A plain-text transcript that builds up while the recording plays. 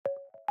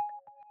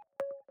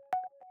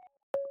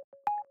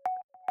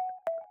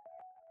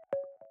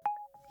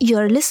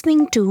You're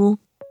listening to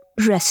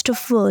Rest of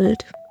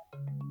World.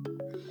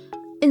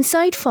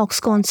 Inside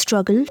Foxconn's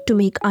struggle to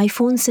make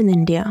iPhones in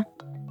India.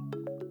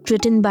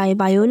 Written by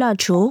Viola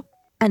Jo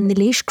and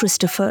Nilesh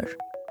Christopher.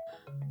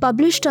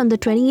 Published on the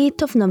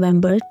 28th of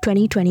November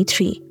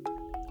 2023.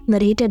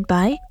 Narrated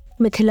by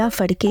Mithila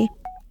Fadke.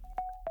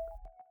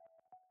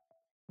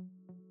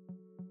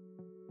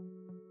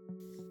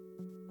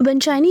 When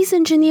Chinese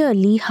engineer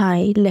Li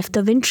Hai left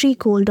the wintry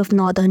cold of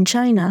northern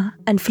China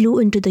and flew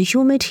into the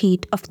humid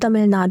heat of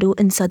Tamil Nadu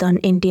in southern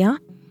India,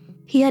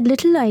 he had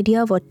little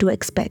idea what to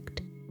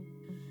expect.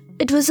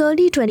 It was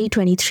early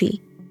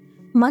 2023.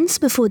 Months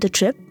before the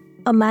trip,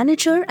 a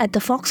manager at the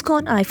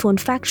Foxconn iPhone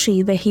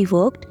factory where he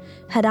worked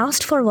had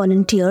asked for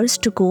volunteers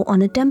to go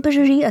on a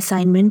temporary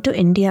assignment to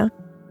India.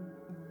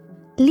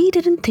 Li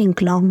didn't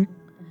think long.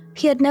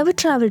 He had never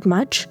traveled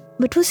much,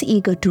 but was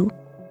eager to.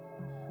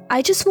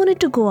 I just wanted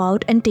to go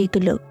out and take a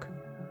look,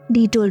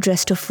 Li told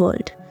Rest of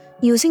World,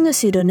 using a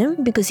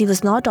pseudonym because he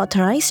was not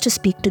authorized to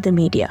speak to the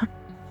media.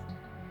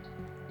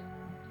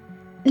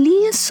 Li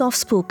is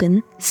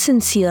soft-spoken,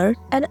 sincere,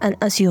 and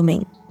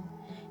unassuming.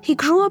 He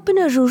grew up in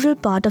a rural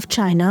part of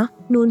China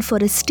known for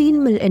its steel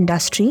mill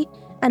industry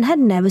and had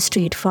never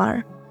strayed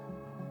far.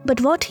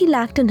 But what he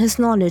lacked in his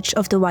knowledge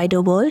of the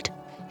wider world,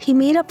 he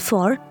made up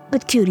for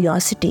with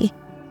curiosity.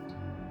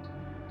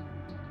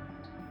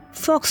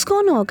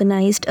 Foxconn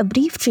organized a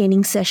brief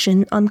training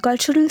session on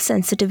cultural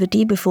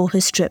sensitivity before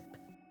his trip.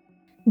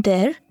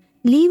 There,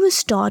 Li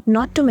was taught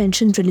not to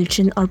mention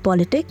religion or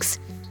politics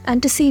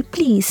and to say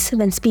please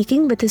when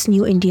speaking with his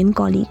new Indian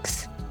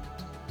colleagues.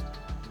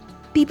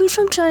 People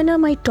from China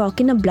might talk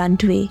in a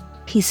blunt way,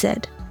 he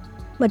said,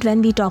 but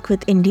when we talk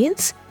with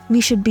Indians, we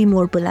should be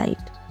more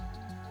polite.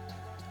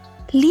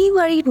 Li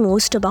worried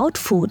most about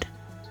food.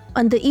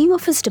 On the eve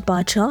of his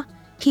departure,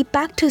 he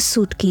packed his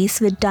suitcase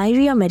with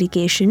diarrhea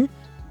medication,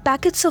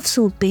 packets of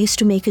soup base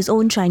to make his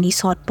own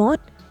Chinese hot pot,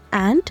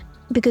 and,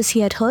 because he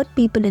had heard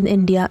people in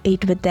India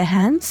ate with their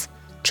hands,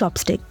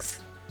 chopsticks.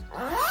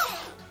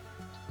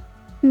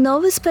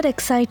 Nervous but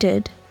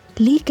excited,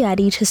 Li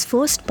carried his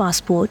first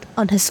passport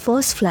on his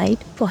first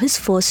flight for his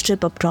first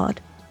trip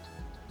abroad.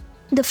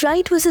 The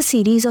flight was a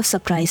series of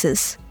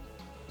surprises.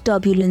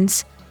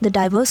 Turbulence, the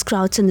diverse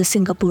crowds in the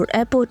Singapore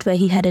airport where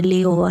he had a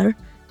layover,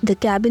 the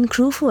cabin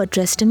crew who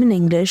addressed him in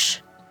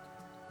English.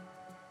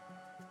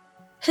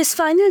 His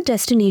final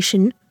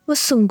destination was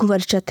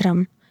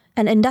Sunguvarchatram,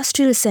 an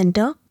industrial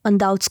center on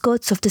the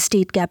outskirts of the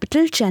state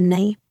capital,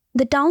 Chennai.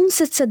 The town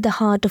sits at the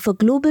heart of a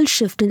global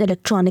shift in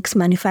electronics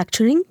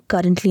manufacturing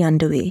currently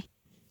underway.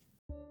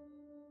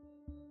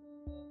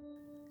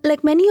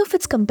 Like many of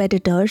its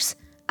competitors,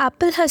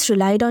 Apple has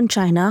relied on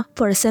China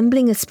for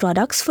assembling its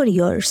products for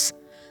years.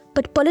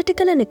 But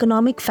political and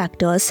economic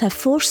factors have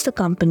forced the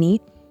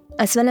company,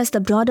 as well as the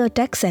broader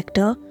tech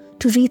sector,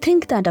 to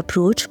rethink that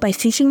approach by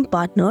seeking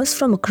partners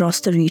from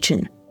across the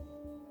region.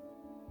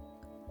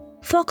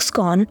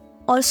 Foxconn,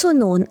 also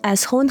known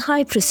as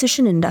Honhai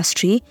Precision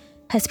Industry,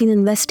 has been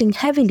investing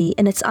heavily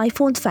in its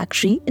iPhone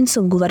factory in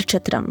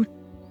Sunguvarchatram.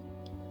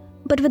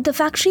 But with the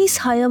factory's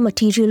higher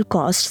material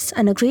costs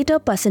and a greater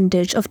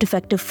percentage of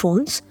defective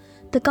phones,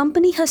 the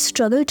company has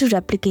struggled to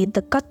replicate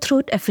the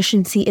cutthroat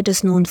efficiency it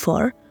is known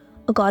for,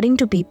 according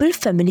to people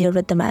familiar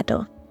with the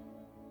matter.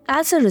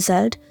 As a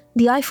result,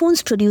 the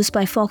iPhones produced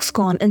by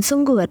Foxconn in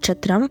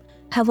Sunguvarchatram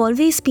have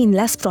always been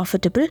less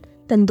profitable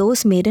than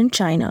those made in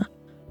China,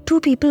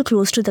 two people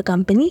close to the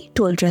company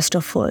told Rest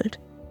of World.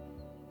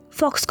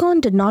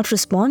 Foxconn did not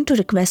respond to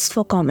requests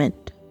for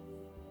comment.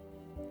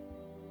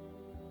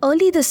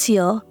 Early this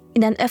year,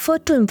 in an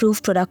effort to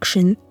improve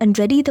production and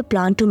ready the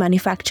plant to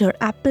manufacture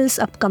Apple's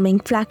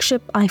upcoming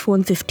flagship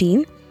iPhone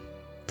 15,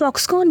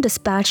 Foxconn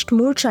dispatched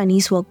more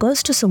Chinese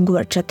workers to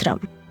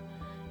Sunguvarchatram.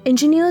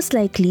 Engineers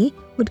like Li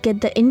would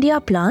get the India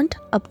plant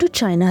up to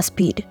China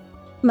speed.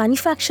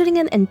 Manufacturing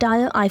an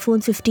entire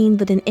iPhone 15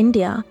 within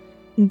India,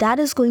 that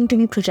is going to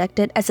be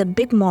projected as a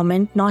big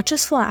moment not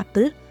just for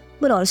Apple,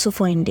 but also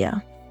for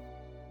India.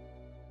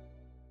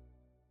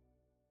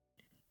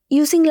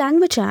 Using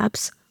language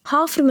apps,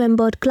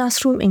 half-remembered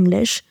classroom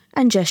English,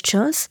 and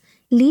gestures,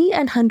 Li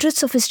and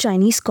hundreds of his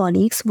Chinese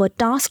colleagues were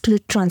tasked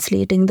with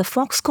translating the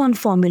Foxconn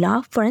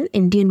formula for an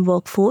Indian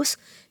workforce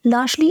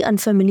largely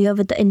unfamiliar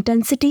with the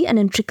intensity and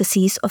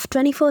intricacies of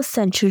 21st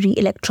century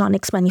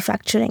electronics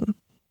manufacturing.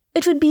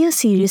 It would be a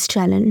serious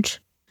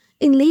challenge.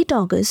 In late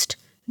August,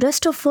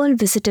 Rest of World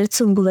visited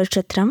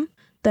Sunguvarchatram,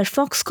 where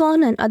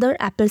Foxconn and other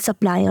Apple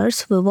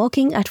suppliers were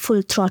working at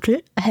full throttle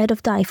ahead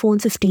of the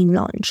iPhone 15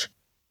 launch.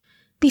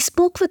 We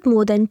spoke with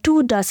more than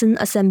 24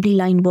 assembly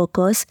line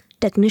workers,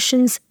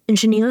 technicians,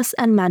 engineers,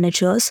 and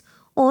managers,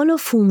 all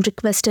of whom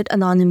requested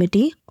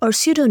anonymity or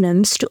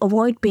pseudonyms to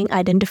avoid being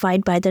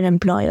identified by their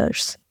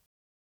employers.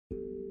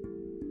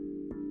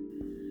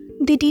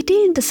 They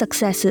detailed the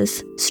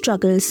successes,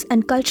 struggles,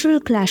 and cultural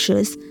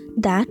clashes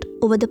that,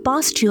 over the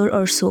past year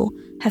or so,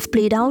 have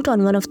played out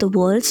on one of the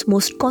world's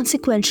most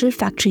consequential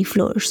factory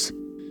floors.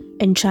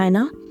 In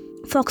China,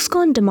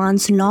 Foxconn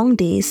demands long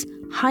days,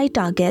 high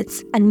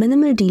targets, and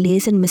minimal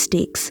delays and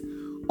mistakes,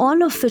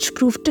 all of which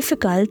proved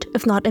difficult,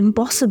 if not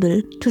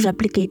impossible, to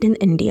replicate in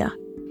India.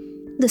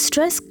 The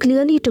stress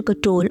clearly took a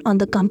toll on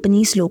the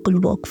company's local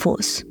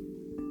workforce.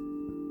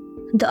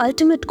 The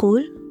ultimate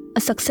goal,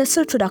 a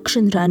successful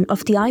production run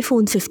of the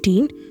iPhone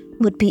 15,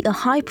 would be a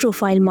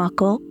high-profile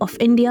marker of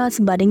India's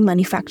budding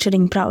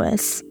manufacturing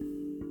prowess.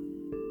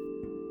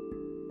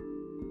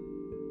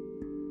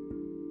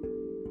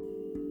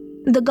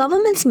 The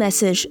government's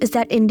message is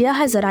that India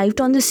has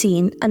arrived on the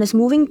scene and is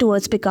moving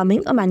towards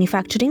becoming a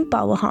manufacturing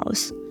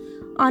powerhouse.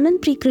 Anand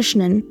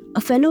Krishnan,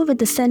 a fellow with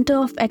the Center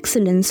of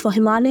Excellence for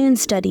Himalayan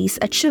Studies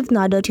at Shiv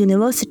Nadar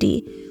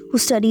University, who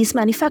studies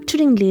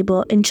manufacturing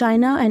labor in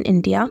China and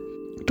India,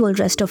 told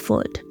Rest of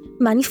World,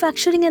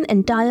 manufacturing an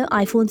entire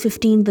iPhone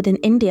 15 within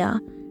India,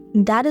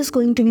 that is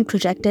going to be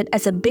projected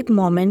as a big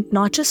moment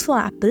not just for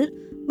Apple,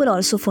 but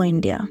also for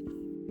India.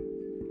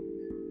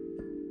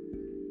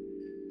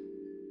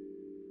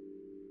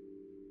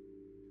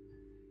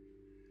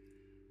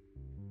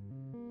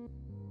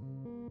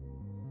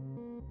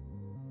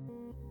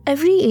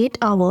 Every 8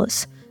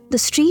 hours, the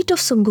street of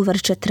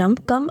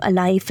Sunguvarchatram come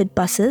alive with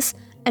buses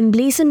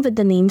emblazoned with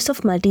the names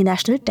of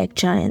multinational tech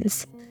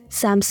giants,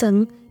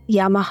 Samsung,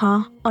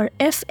 Yamaha, or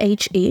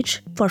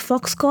FHH for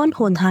Foxconn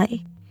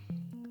Honhai.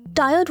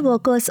 Tired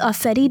workers are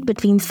ferried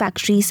between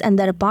factories and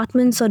their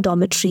apartments or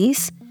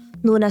dormitories,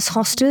 known as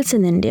hostels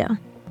in India.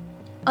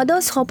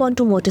 Others hop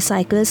onto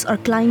motorcycles or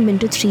climb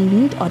into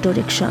three-wheeled auto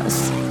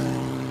rickshaws.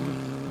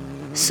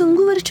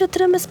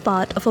 Sunguvarchatram is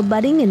part of a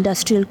budding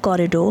industrial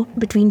corridor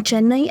between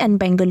Chennai and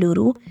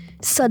Bengaluru,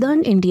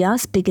 southern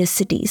India's biggest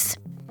cities.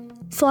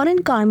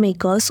 Foreign car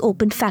makers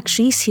opened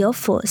factories here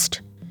first.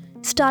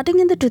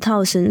 Starting in the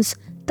 2000s,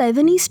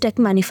 Taiwanese tech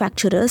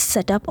manufacturers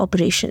set up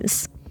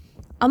operations.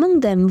 Among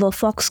them were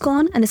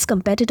Foxconn and its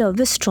competitor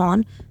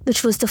Wistron,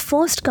 which was the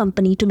first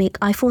company to make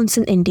iPhones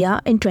in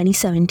India in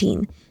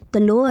 2017,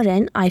 the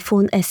lower-end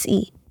iPhone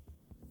SE.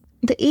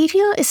 The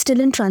area is still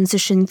in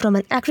transition from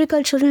an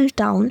agricultural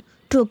town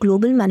to a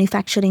global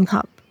manufacturing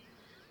hub.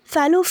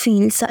 Fallow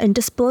fields are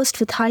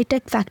interspersed with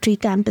high-tech factory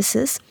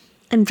campuses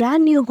and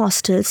brand new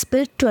hostels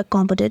built to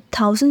accommodate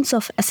thousands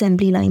of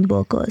assembly line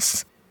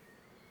workers.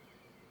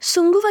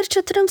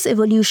 Sunguvarchatram's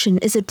evolution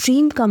is a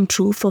dream come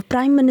true for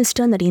Prime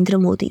Minister Narendra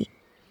Modi.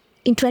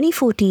 In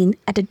 2014,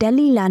 at a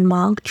Delhi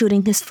landmark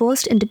during his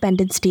first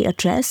Independence Day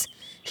address,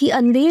 he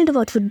unveiled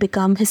what would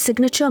become his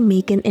signature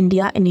Make in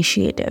India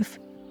initiative.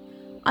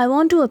 I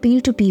want to appeal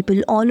to people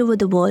all over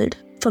the world,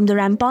 from the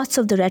ramparts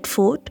of the Red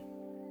Fort,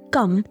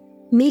 come,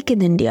 make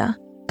in India,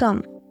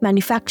 come,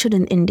 manufacture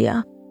in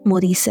India,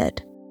 Modi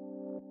said.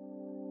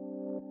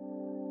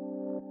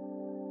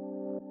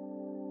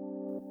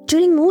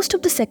 During most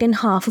of the second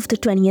half of the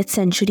 20th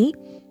century,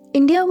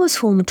 India was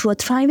home to a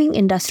thriving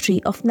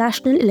industry of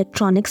national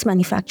electronics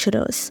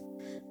manufacturers.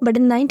 But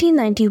in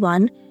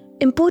 1991,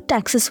 import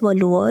taxes were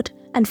lowered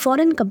and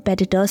foreign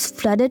competitors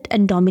flooded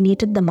and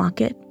dominated the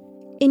market.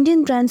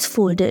 Indian brands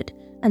folded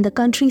and the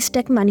country's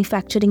tech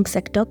manufacturing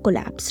sector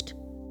collapsed.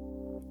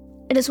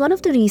 It is one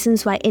of the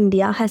reasons why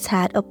India has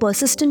had a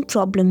persistent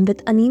problem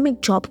with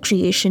anemic job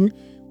creation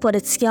for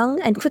its young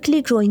and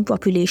quickly growing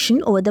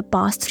population over the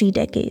past 3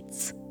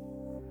 decades.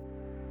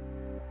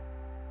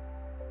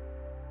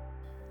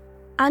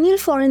 Annual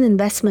foreign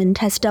investment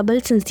has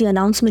doubled since the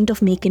announcement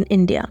of Make in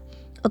India,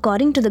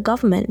 according to the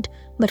government,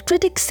 but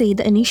critics say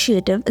the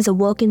initiative is a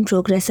work in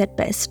progress at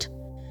best.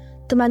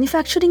 The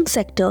manufacturing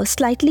sector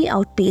slightly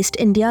outpaced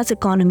India's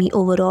economy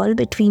overall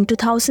between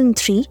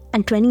 2003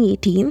 and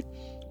 2018,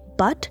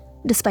 but,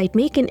 despite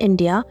Make in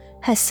India,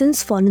 has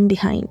since fallen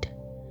behind.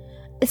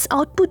 Its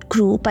output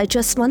grew by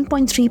just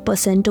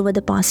 1.3% over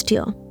the past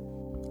year.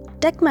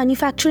 Tech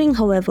manufacturing,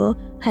 however,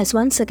 has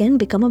once again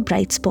become a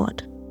bright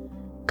spot.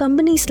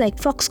 Companies like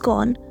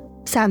Foxconn,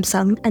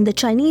 Samsung, and the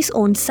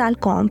Chinese-owned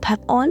Salcomp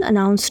have all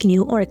announced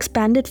new or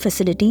expanded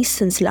facilities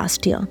since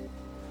last year.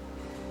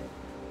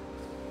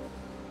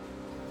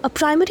 A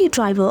primary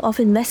driver of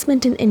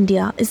investment in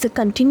India is the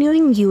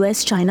continuing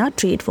US-China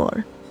trade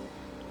war.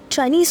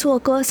 Chinese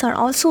workers are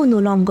also no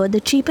longer the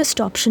cheapest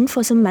option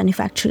for some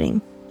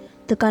manufacturing.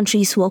 The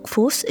country's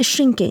workforce is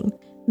shrinking,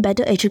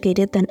 better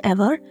educated than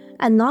ever,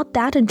 and not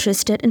that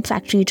interested in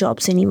factory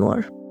jobs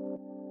anymore.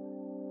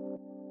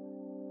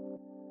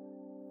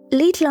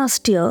 Late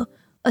last year,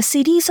 a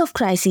series of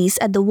crises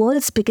at the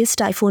world's biggest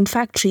iPhone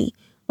factory,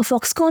 a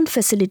Foxconn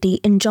facility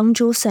in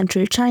Zhengzhou,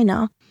 central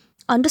China,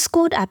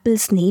 underscored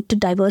Apple's need to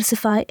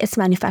diversify its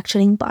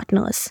manufacturing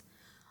partners.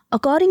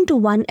 According to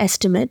one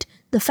estimate,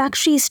 the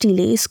factory's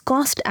delays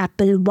cost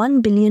Apple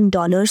 $1 billion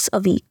a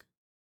week.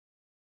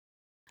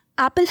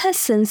 Apple has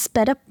since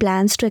sped up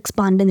plans to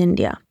expand in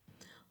India.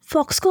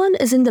 Foxconn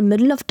is in the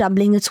middle of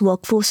doubling its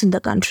workforce in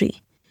the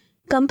country.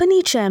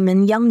 Company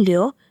chairman Yang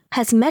Liu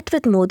has met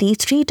with Modi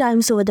 3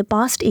 times over the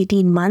past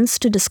 18 months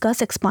to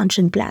discuss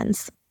expansion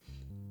plans.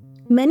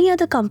 Many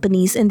other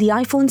companies in the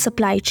iPhone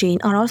supply chain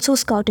are also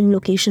scouting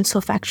locations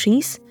for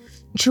factories.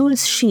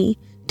 Jules Shi,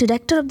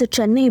 director of the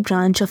Chennai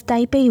branch of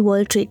Taipei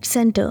World Trade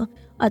Center,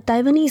 a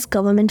Taiwanese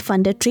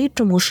government-funded trade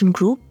promotion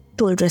group,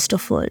 told Rest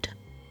of World.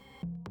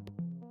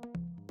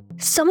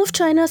 Some of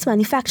China's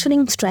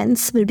manufacturing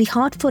strengths will be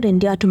hard for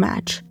India to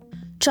match.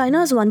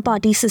 China's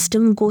one-party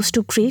system goes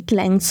to great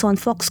lengths on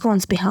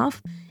Foxconn's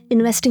behalf,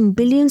 investing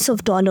billions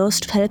of dollars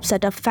to help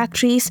set up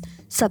factories,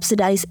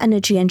 subsidize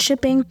energy and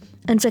shipping,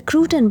 and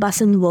recruit and bus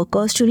in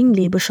workers during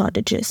labor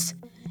shortages.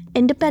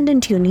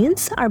 Independent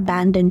unions are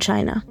banned in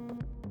China.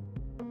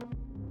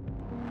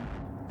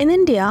 In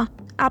India,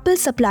 Apple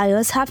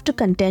suppliers have to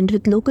contend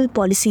with local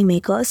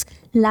policymakers,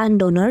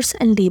 landowners,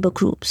 and labor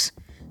groups.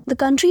 The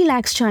country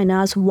lacks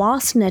China's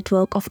vast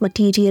network of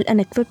material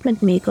and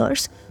equipment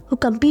makers who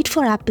compete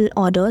for Apple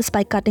orders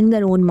by cutting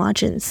their own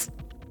margins.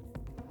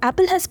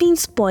 Apple has been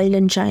spoiled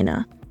in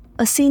China.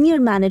 A senior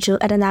manager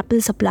at an Apple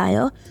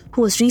supplier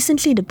who was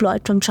recently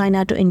deployed from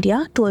China to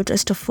India told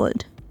Rest of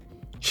World.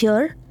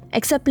 Here,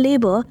 except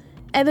labor,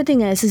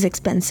 everything else is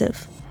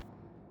expensive.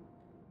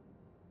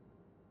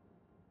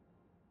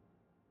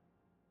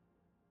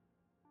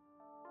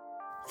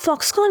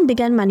 Foxconn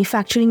began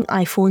manufacturing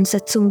iPhones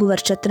at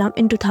Sungguvarchatram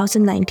in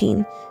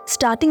 2019,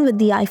 starting with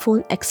the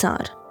iPhone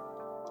XR.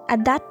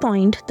 At that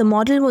point, the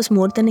model was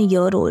more than a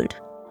year old.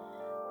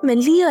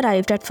 When Lee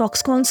arrived at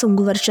Foxconn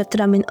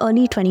Sungguvarchatram in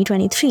early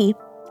 2023,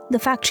 the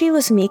factory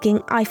was making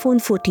iPhone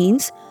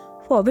 14s,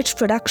 for which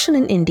production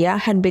in India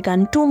had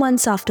begun 2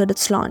 months after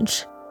its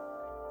launch.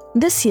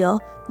 This year,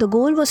 the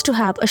goal was to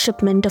have a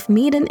shipment of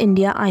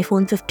made-in-India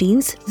iPhone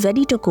 15s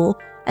ready to go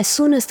as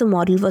soon as the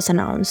model was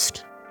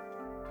announced.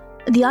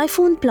 The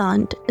iPhone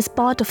plant is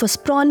part of a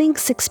sprawling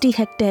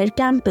 60-hectare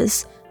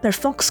campus where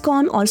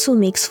Foxconn also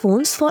makes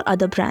phones for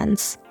other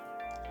brands.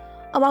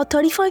 About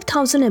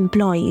 35,000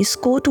 employees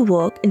go to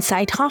work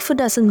inside half a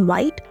dozen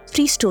white,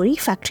 3-story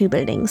factory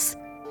buildings.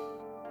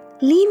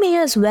 Lee may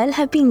as well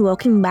have been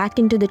working back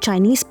into the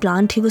Chinese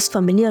plant he was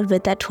familiar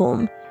with at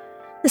home.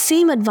 The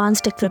same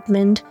advanced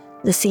equipment,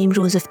 the same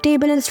rows of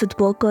tables with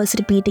workers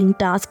repeating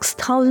tasks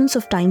thousands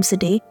of times a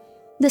day,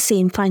 the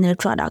same final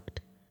product.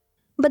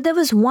 But there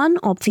was one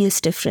obvious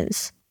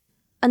difference.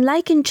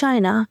 Unlike in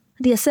China,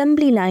 the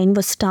assembly line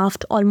was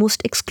staffed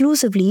almost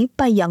exclusively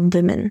by young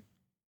women.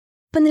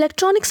 When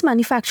electronics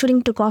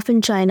manufacturing took off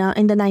in China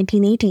in the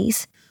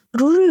 1980s,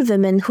 rural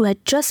women who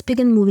had just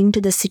begun moving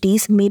to the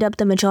cities made up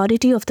the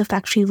majority of the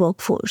factory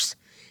workforce.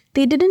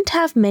 They didn't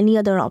have many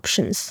other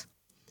options.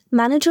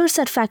 Managers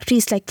at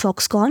factories like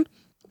Foxconn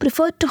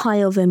preferred to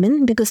hire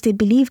women because they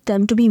believed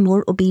them to be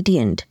more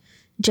obedient.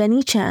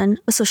 Jenny Chan,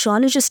 a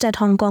sociologist at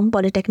Hong Kong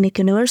Polytechnic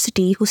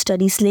University who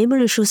studies labor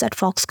issues at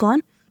Foxconn,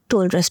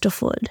 told Rest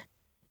of World.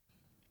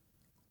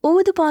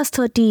 Over the past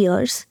 30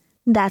 years,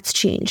 that's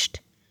changed.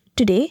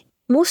 Today,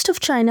 most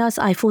of China's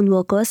iPhone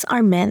workers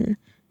are men.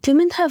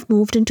 Women have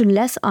moved into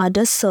less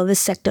arduous service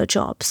sector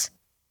jobs.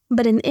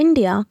 But in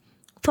India,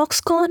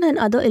 Foxconn and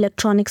other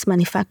electronics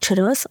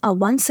manufacturers are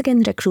once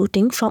again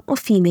recruiting from a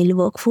female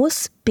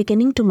workforce,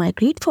 beginning to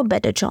migrate for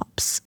better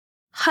jobs.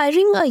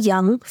 Hiring a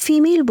young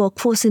female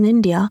workforce in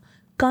India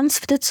comes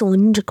with its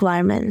own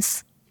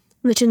requirements,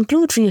 which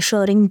include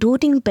reassuring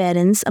doting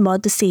parents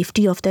about the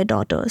safety of their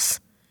daughters.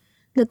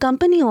 The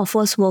company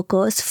offers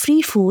workers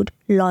free food,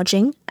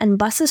 lodging, and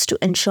buses to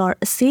ensure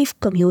a safe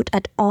commute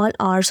at all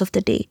hours of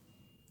the day.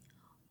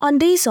 On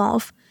days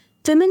off,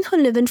 women who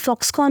live in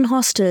Foxconn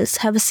hostels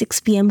have a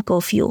 6 p.m.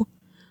 curfew.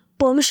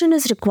 Permission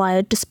is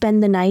required to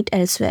spend the night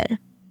elsewhere.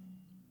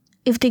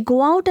 If they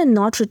go out and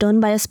not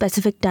return by a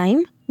specific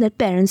time, their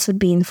parents would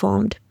be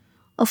informed.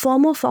 A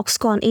former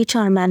Foxconn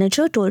HR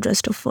manager told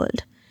Rest of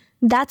World.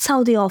 That's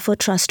how they offer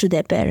trust to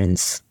their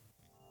parents.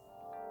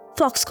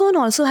 Foxconn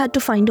also had to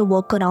find a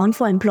workaround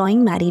for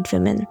employing married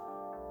women.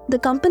 The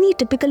company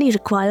typically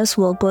requires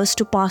workers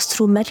to pass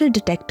through metal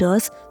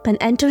detectors when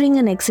entering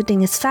and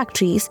exiting its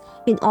factories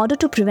in order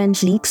to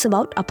prevent leaks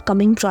about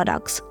upcoming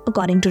products,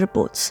 according to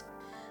reports.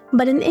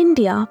 But in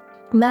India,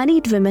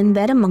 married women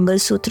wear a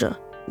Mangalsutra,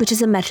 which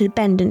is a metal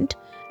pendant,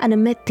 and a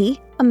methi,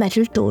 a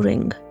metal toe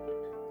ring.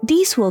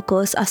 These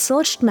workers are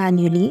searched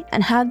manually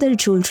and have their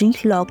jewelry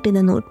logged in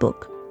a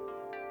notebook.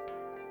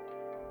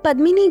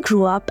 Padmini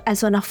grew up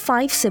as one of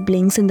 5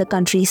 siblings in the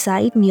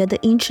countryside near the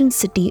ancient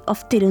city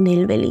of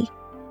Tirunelveli,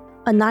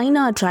 a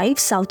 9-hour drive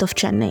south of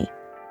Chennai.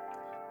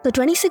 The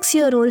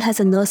 26-year-old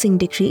has a nursing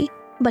degree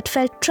but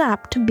felt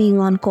trapped being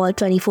on call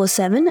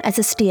 24/7 as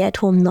a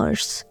stay-at-home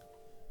nurse.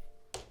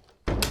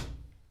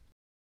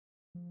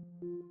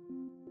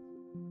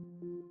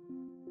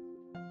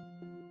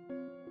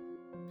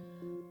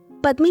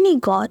 Padmini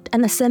got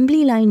an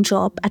assembly line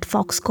job at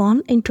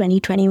Foxconn in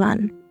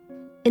 2021.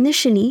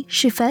 Initially,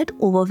 she felt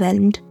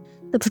overwhelmed.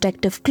 The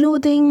protective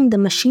clothing, the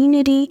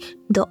machinery,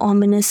 the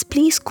ominous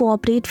 "please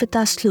cooperate with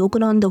us"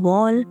 slogan on the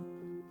wall.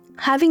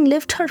 Having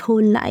lived her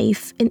whole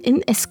life in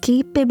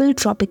inescapable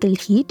tropical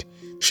heat,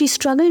 she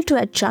struggled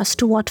to adjust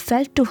to what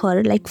felt to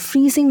her like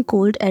freezing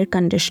cold air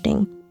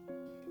conditioning.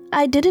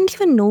 "I didn't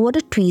even know what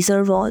a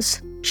tweezer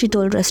was," she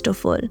told Rest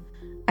of World.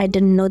 "I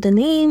didn't know the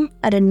name,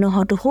 I didn't know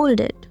how to hold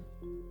it."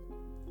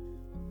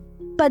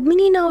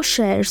 Padmini now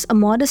shares a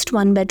modest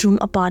 1-bedroom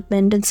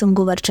apartment in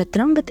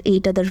Sungguvarchatram with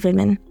 8 other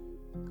women.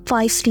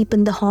 5 sleep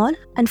in the hall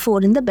and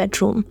 4 in the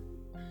bedroom.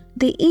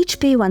 They each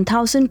pay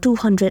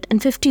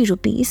 1,250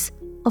 rupees,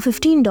 or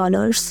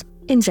 $15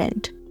 in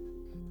rent.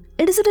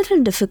 It is a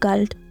little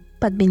difficult,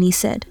 Padmini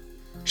said.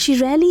 She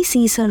rarely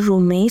sees her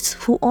roommates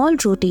who all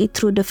rotate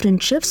through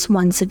different shifts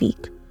once a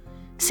week.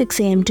 6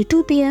 a.m. to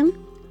 2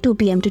 p.m., 2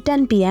 p.m. to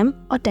 10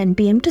 p.m. or 10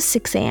 p.m. to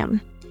 6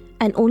 a.m.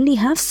 and only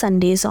have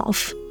Sundays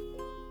off.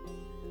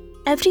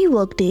 Every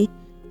workday,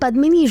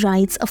 Padmini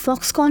rides a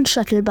Foxconn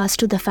shuttle bus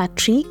to the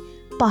factory,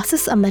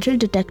 passes a metal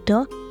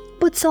detector,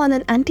 puts on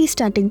an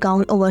anti-static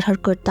gown over her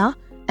kurta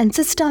and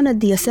sits down at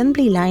the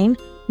assembly line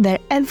where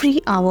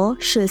every hour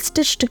she'll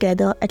stitch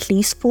together at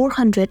least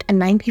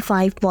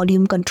 495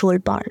 volume control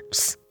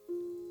parts.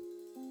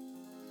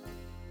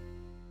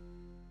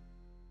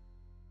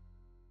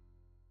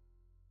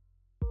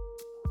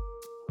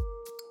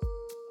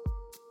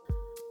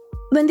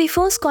 When they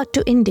first got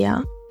to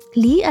India,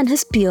 Lee and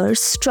his peers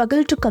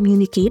struggled to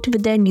communicate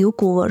with their new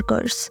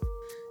co-workers.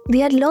 They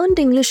had learned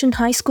English in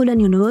high school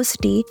and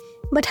university,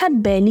 but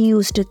had barely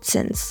used it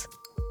since.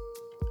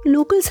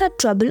 Locals had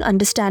trouble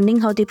understanding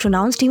how they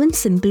pronounced even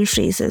simple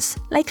phrases,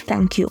 like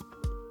thank you.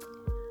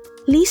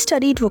 Lee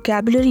studied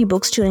vocabulary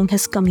books during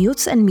his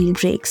commutes and meal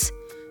breaks.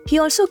 He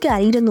also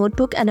carried a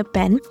notebook and a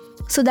pen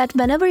so that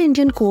whenever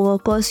Indian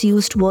co-workers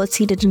used words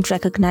he didn't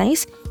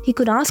recognize, he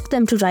could ask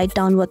them to write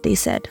down what they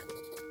said.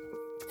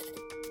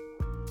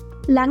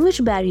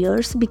 Language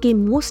barriers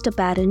became most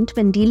apparent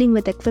when dealing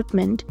with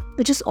equipment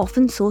which is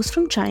often sourced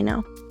from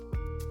China.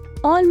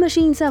 All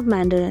machines have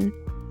Mandarin.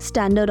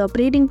 Standard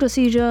operating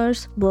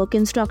procedures, work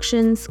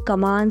instructions,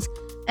 commands,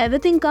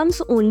 everything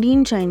comes only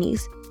in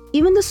Chinese.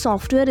 Even the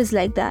software is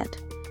like that,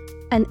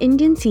 an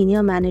Indian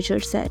senior manager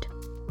said.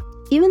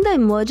 Even the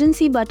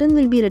emergency button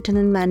will be written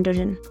in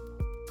Mandarin.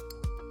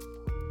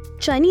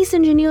 Chinese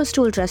engineers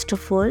told Rest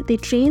of World they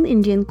train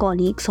Indian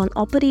colleagues on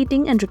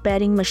operating and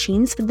repairing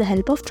machines with the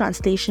help of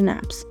translation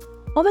apps,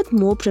 or with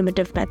more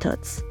primitive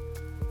methods.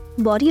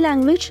 Body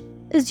language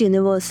is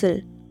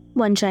universal,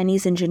 one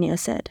Chinese engineer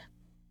said.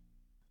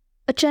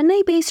 A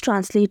Chennai-based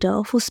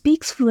translator who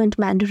speaks fluent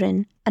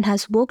Mandarin and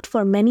has worked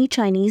for many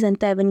Chinese and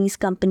Taiwanese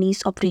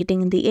companies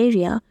operating in the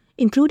area,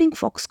 including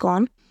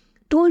Foxconn,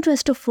 told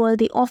Rest of World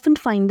they often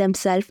find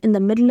themselves in the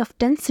middle of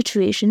tense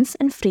situations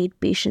and frayed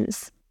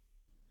patience.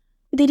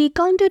 They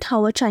recounted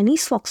how a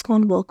Chinese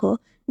Foxconn worker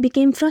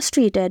became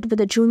frustrated with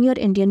a junior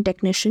Indian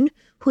technician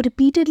who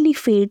repeatedly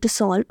failed to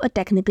solve a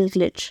technical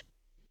glitch.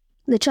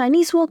 The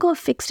Chinese worker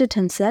fixed it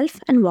himself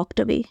and walked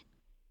away.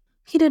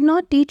 "He did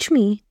not teach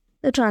me,"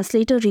 the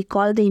translator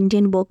recalled the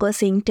Indian worker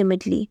saying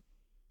timidly.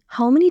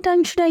 "How many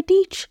times should I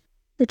teach?"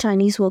 the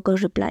Chinese worker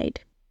replied.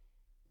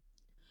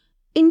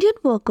 Indian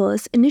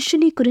workers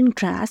initially couldn't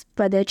grasp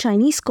why their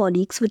Chinese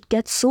colleagues would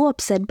get so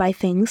upset by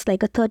things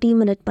like a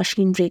 30-minute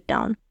machine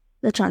breakdown,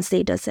 the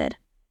translator said.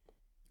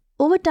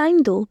 Over time,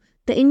 though,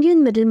 the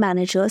Indian middle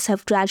managers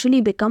have gradually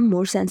become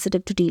more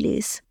sensitive to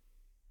delays.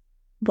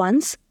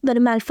 Once, when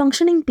a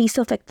malfunctioning piece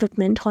of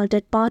equipment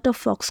halted part of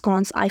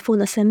Foxconn's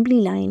iPhone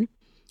assembly line,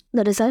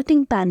 the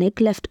resulting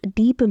panic left a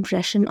deep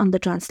impression on the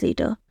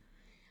translator.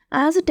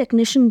 As a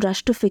technician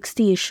rushed to fix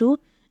the issue,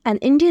 an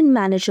Indian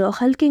manager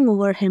hulking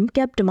over him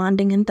kept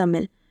demanding in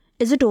Tamil,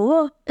 "Is it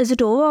over? Is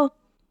it over?"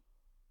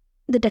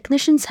 The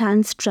technician's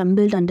hands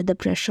trembled under the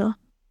pressure,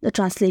 the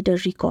translator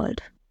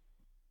recalled.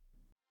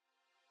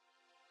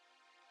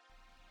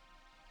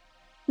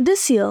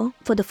 This year,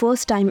 for the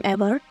first time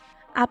ever,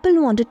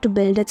 Apple wanted to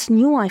build its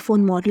new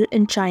iPhone model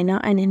in China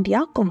and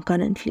India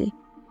concurrently.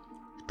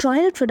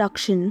 Trial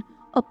production,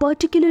 a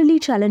particularly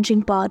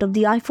challenging part of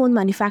the iPhone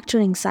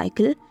manufacturing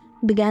cycle,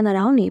 began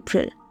around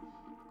April.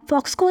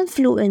 Foxconn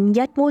flew in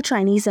yet more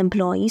Chinese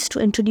employees to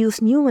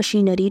introduce new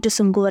machinery to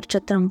Sunguvar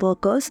Chatram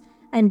workers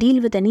and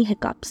deal with any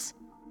hiccups.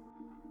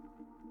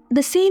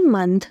 The same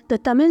month, the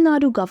Tamil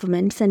Nadu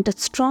government sent a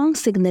strong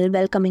signal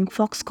welcoming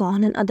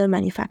Foxconn and other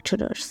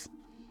manufacturers.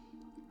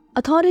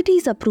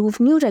 Authorities approved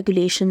new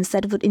regulations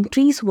that would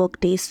increase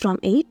workdays from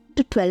 8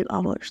 to 12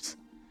 hours.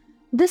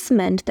 This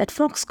meant that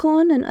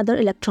Foxconn and other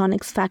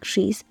electronics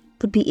factories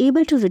would be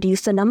able to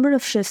reduce the number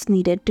of shifts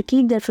needed to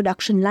keep their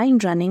production line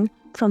running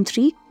from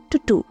 3 to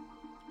 2,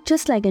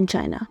 just like in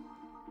China.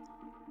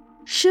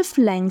 Shift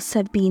lengths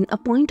have been a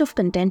point of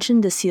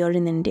contention this year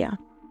in India,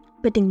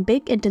 pitting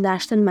big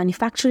international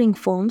manufacturing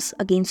firms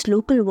against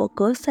local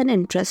workers and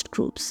interest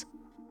groups.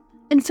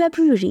 In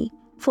February,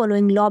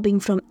 following lobbying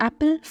from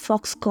Apple,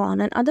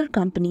 Foxconn and other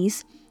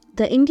companies,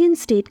 the Indian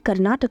state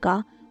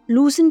Karnataka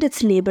loosened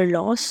its labor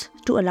laws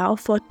to allow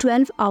for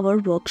 12-hour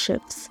work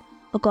shifts,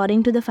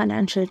 according to the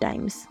Financial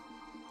Times.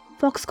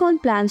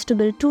 Foxconn plans to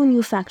build 2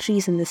 new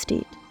factories in the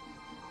state.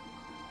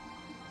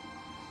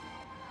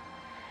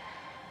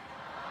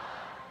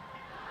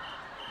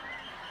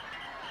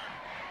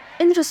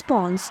 In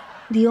response,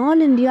 the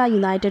All India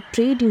United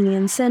Trade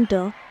Union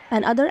Centre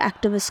and other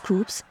activist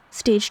groups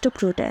staged a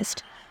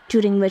protest,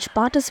 during which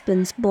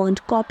participants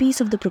burned copies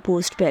of the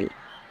proposed bill.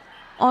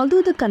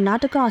 Although the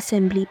Karnataka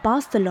Assembly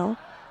passed the law,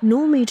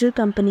 no major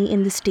company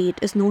in the state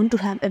is known to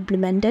have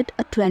implemented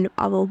a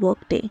 12-hour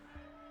workday.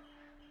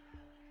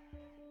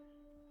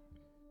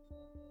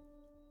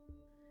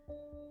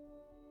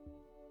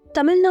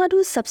 Tamil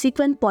Nadu's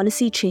subsequent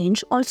policy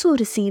change also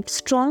received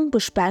strong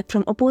pushback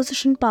from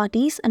opposition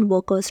parties and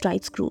workers'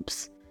 rights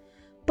groups.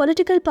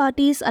 Political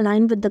parties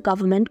aligned with the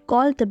government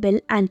called the bill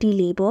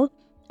anti-labor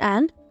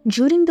and,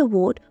 during the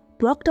vote,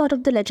 walked out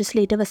of the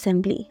Legislative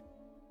Assembly.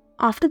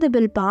 After the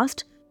bill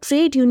passed,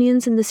 trade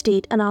unions in the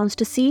state announced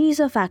a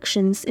series of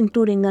actions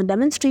including a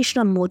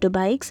demonstration on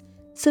motorbikes,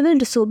 civil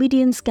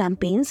disobedience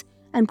campaigns,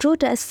 and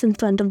protests in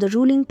front of the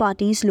ruling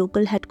party's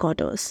local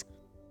headquarters.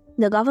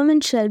 The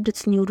government shelved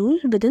its new rule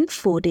within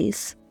 4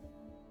 days.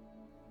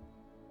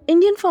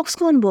 Indian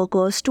Foxconn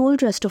workers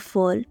told Rest of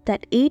World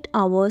that 8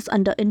 hours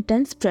under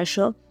intense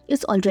pressure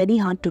is already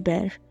hard to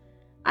bear.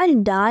 "I'll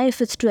die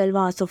if it's 12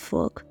 hours of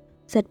work,"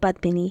 said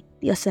Padmini,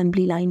 the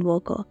assembly line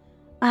worker.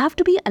 "I have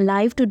to be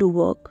alive to do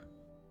work."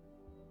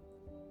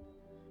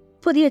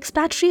 For the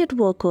expatriate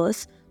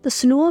workers, the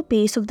slower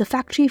pace of the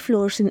factory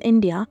floors in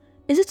India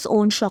is its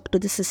own shock to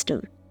the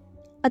system.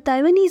 A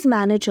Taiwanese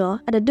manager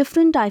at a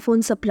different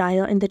iPhone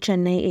supplier in the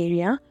Chennai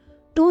area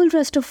told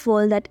Rest of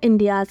World that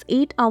India's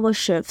 8-hour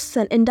shifts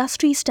and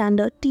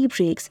industry-standard tea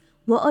breaks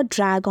were a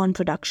drag on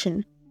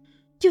production.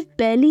 "You've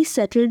barely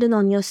settled in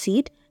on your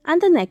seat and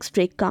the next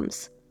break comes,"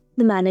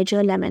 the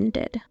manager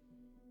lamented.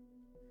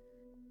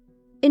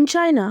 In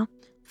China,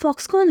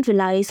 Foxconn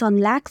relies on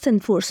lax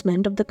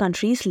enforcement of the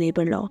country's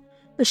labor law,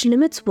 which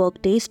limits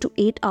workdays to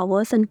 8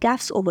 hours and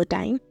caps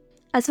overtime,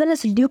 as well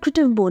as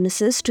lucrative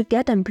bonuses to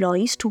get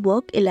employees to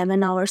work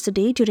 11 hours a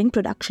day during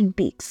production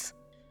peaks.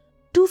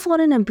 2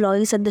 foreign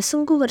employees at the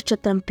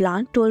Sunguvarchatram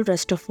plant told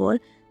Rest of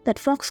World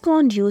that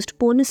Foxconn used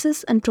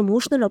bonuses and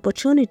promotional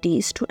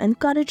opportunities to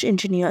encourage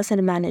engineers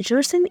and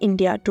managers in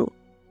India too.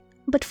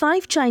 But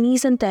 5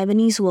 Chinese and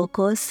Taiwanese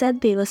workers said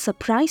they were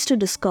surprised to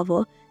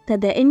discover that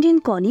their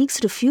Indian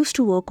colleagues refused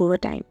to work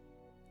overtime.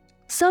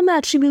 Some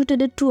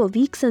attributed it to a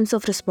weak sense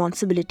of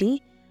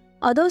responsibility,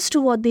 others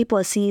to what they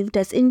perceived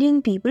as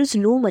Indian people's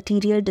low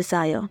material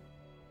desire.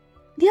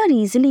 "They are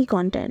easily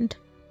content,"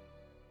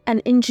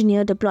 an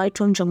engineer deployed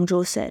from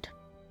Zhengzhou said.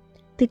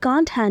 "They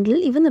can't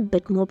handle even a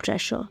bit more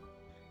pressure.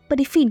 But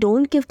if we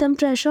don't give them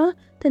pressure,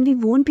 then we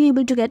won't be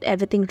able to get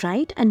everything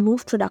right and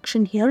move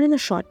production here in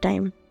a short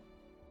time."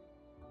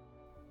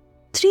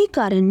 3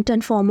 current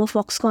and former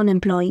Foxconn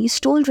employees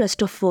told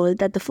Rest of World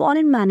that the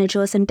foreign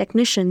managers and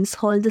technicians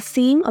hurled the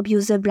same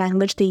abusive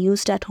language they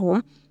used at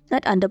home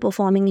at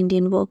underperforming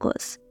Indian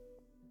workers.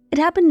 "It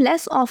happened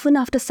less often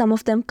after some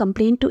of them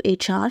complained to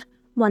HR,"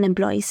 one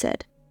employee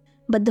said.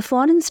 "But the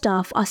foreign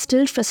staff are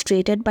still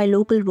frustrated by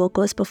local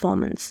workers'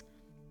 performance.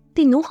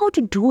 They know how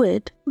to do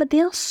it, but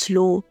they are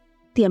slow,"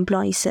 the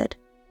employee said.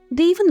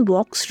 "They even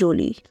walk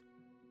slowly."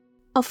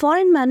 A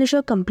foreign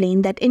manager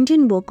complained that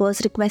Indian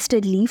workers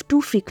requested leave too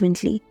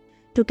frequently,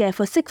 to care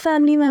for sick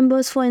family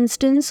members for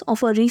instance, or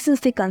for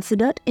reasons they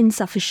considered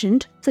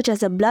insufficient, such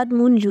as a blood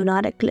moon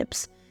lunar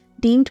eclipse,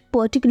 deemed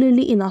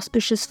particularly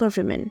inauspicious for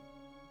women.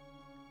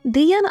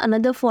 They and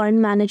another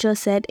foreign manager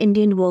said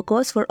Indian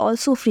workers were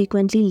also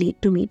frequently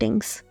late to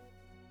meetings.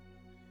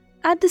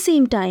 At the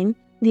same time,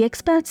 the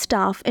expat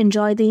staff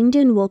enjoy the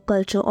Indian work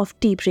culture of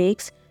tea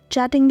breaks,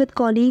 chatting with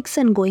colleagues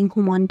and going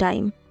home on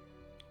time.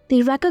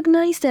 They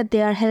recognize that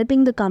they are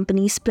helping the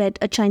company spread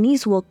a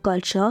Chinese work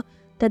culture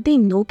that they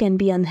know can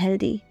be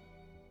unhealthy.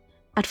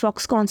 At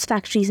Foxconn's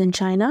factories in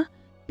China,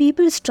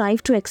 people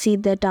strive to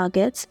exceed their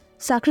targets,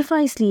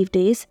 sacrifice leave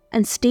days,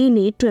 and stay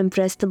late to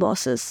impress the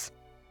bosses.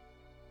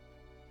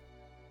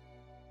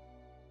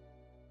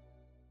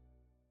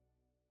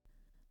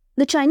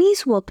 The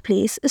Chinese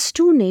workplace is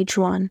too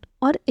nejuan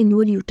or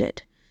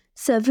involuted,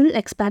 several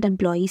expat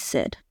employees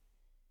said.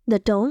 The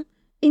term,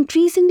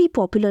 increasingly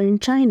popular in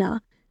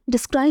China,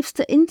 describes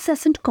the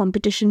incessant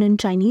competition in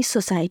Chinese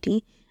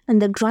society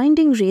and the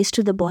grinding race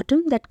to the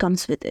bottom that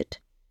comes with it.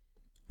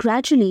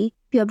 "Gradually,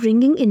 we are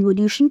bringing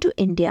involution to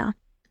India,"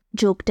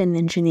 joked an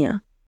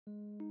engineer.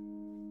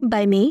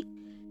 By May,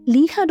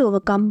 Lee had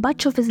overcome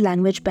much of his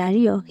language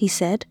barrier, he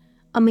said,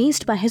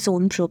 amazed by his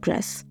own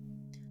progress.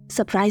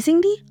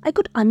 "Surprisingly, I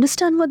could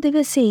understand what they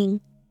were saying."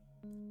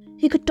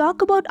 He could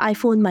talk about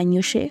iPhone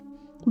minutiae,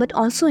 but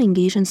also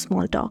engage in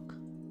small talk.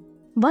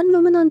 One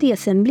woman on the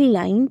assembly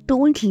line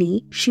told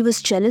Lee she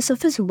was jealous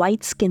of his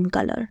white skin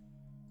color.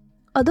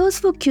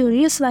 Others were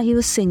curious why he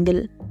was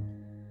single.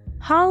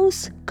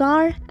 "House,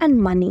 car,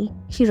 and money,"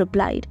 he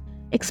replied,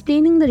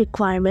 explaining the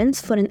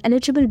requirements for an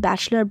eligible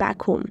bachelor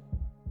back home.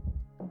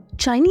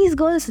 "Chinese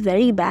girl is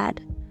very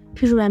bad,"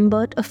 he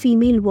remembered a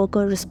female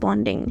worker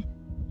responding.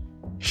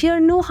 "Here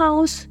no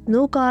house,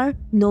 no car,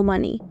 no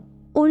money.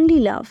 Only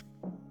love."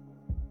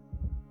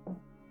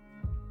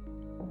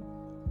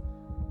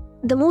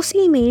 The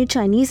mostly male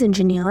Chinese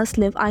engineers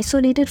live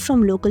isolated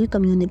from local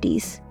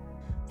communities.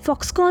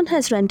 Foxconn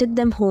has rented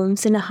them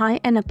homes in a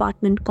high-end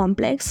apartment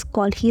complex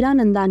called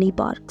Hiranandani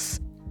Parks.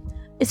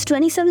 Its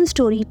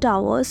 27-story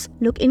towers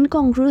look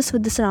incongruous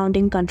with the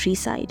surrounding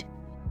countryside.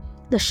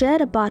 The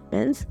shared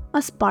apartments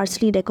are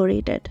sparsely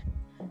decorated.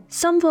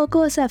 Some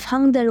workers have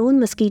hung their own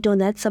mosquito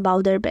nets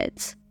above their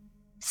beds.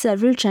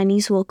 Several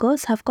Chinese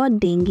workers have got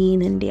dengue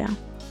in India.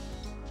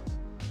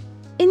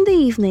 In the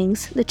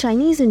evenings, the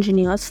Chinese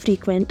engineers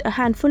frequent a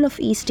handful of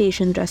East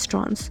Asian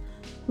restaurants,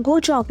 go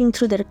jogging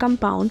through their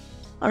compound,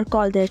 or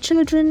call their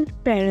children,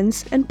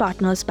 parents, and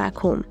partners back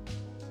home.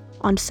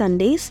 On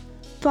Sundays,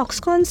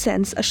 Foxconn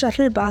sends a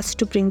shuttle bus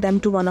to bring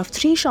them to one of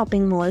 3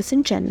 shopping malls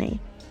in Chennai.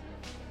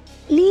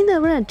 Lee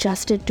never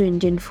adjusted to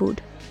Indian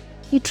food.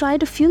 He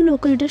tried a few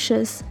local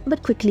dishes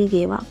but quickly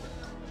gave up.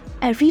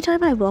 Every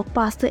time I walk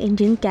past the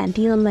Indian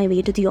canteen on my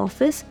way to the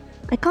office,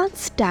 I can't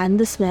stand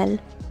the smell,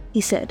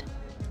 he said.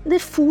 Their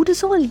food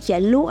is all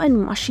yellow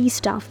and mushy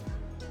stuff.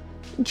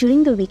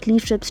 During the weekly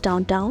trips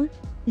downtown,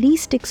 Lee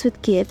sticks with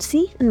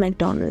KFC and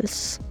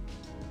McDonald's.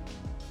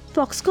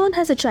 Foxconn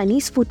has a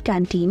Chinese food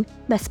canteen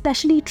where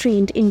specially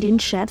trained Indian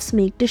chefs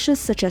make dishes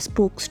such as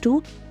pork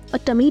stew or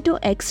tomato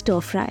egg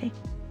stir-fry.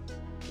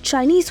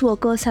 Chinese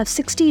workers have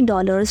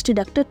 $60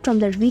 deducted from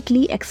their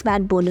weekly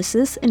expat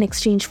bonuses in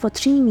exchange for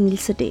 3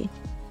 meals a day.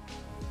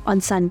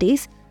 On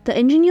Sundays, the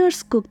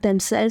engineers cook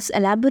themselves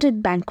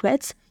elaborate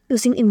banquets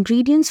using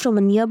ingredients from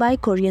a nearby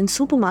Korean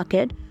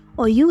supermarket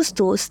or use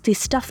those they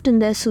stuffed in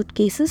their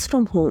suitcases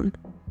from home.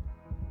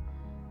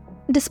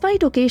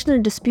 Despite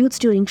occasional disputes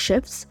during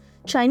shifts,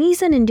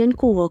 Chinese and Indian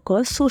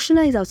co-workers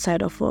socialize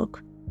outside of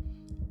work.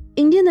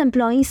 Indian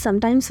employees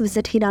sometimes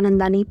visit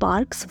Hiranandani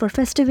parks for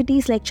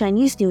festivities like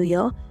Chinese New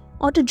Year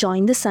or to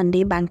join the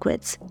Sunday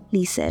banquets,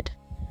 Lee said.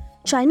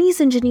 Chinese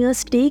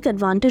engineers take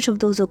advantage of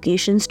those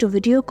occasions to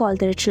video call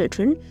their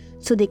children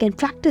so they can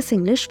practice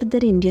English with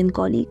their Indian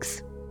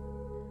colleagues.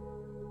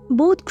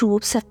 Both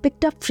groups have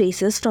picked up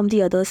phrases from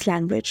the other's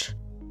language.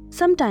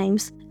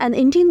 Sometimes, an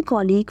Indian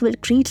colleague will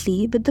greet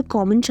Lee with the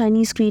common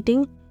Chinese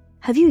greeting,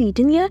 "Have you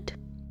eaten yet?"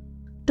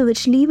 To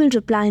which Lee will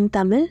reply in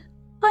Tamil,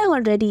 "I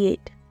already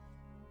ate."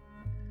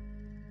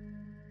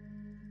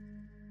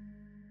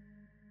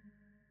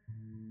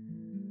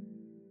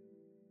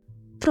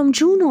 From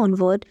June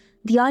onward,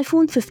 the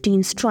iPhone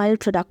 15's trial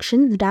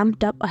production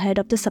ramped up ahead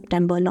of the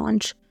September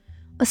launch.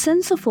 A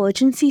sense of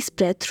urgency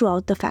spread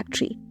throughout the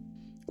factory.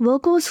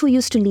 Workers who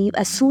used to leave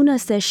as soon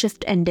as their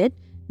shift ended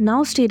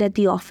now stayed at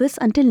the office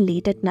until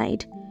late at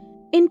night,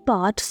 in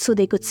part so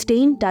they could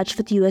stay in touch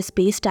with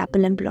US-based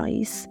Apple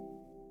employees.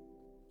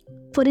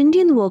 For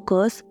Indian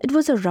workers, it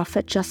was a rough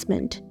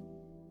adjustment.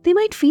 They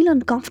might feel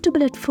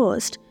uncomfortable at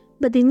first,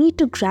 but they need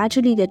to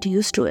gradually get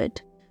used to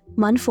it,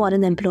 one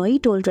foreign employee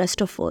told Rest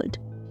of World.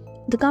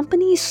 The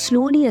company is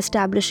slowly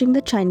establishing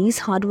the Chinese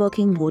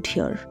hardworking mode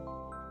here.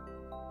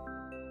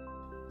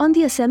 On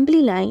the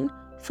assembly line,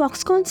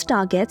 Foxconn's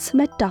targets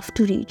were tough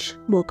to reach,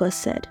 workers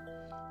said.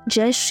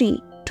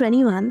 Jayashree,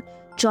 21,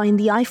 joined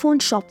the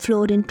iPhone shop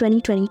floor in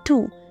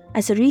 2022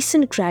 as a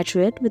recent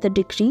graduate with a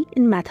degree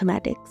in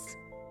mathematics.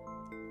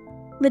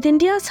 With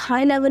India's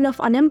high level of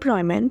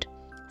unemployment,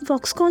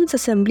 Foxconn's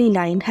assembly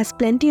line has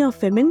plenty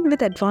of women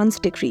with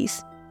advanced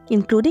degrees,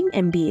 including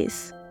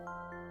MBAs.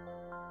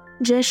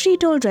 Jayashree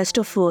told Rest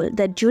of World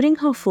that during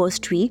her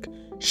first week,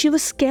 she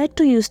was scared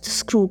to use the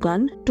screw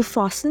gun to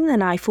fasten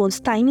an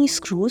iPhone's tiny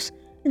screws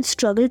and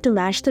struggled to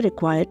match the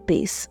required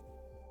pace.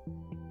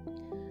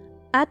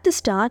 At the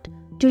start,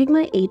 during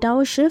my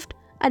 8-hour shift,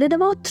 I did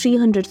about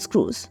 300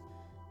 screws.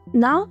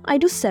 Now I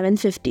do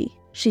 750,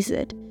 she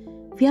said.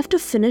 We have to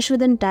finish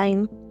within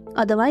time,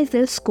 otherwise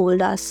they'll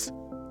scold us.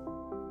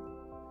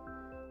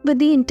 With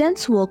the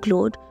intense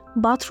workload,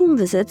 bathroom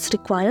visits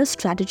require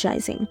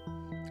strategizing.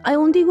 I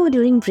only go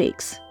during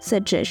breaks,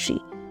 said Jayashree.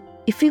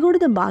 If we go to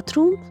the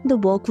bathroom, the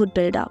work would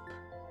build up.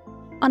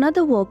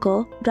 Another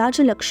worker,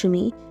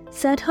 Rajalakshmi,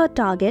 said her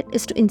target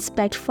is to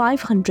inspect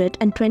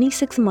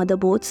 526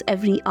 motherboards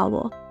every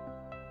hour.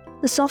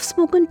 The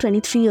soft-spoken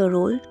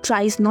 23-year-old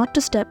tries not to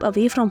step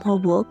away from her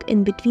work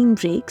in between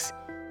breaks,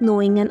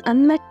 knowing an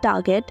unmet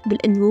target will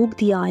invoke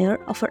the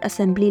ire of her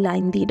assembly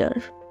line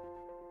leader.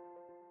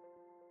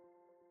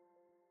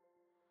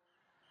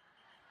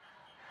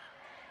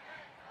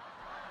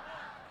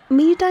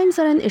 Meal times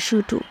are an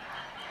issue too.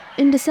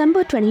 In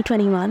December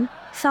 2021,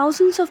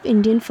 thousands of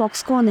Indian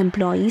Foxconn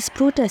employees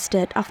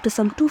protested after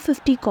some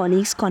 250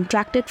 colleagues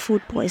contracted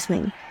food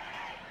poisoning.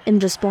 In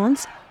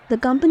response, the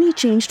company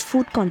changed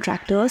food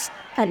contractors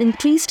and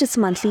increased its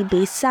monthly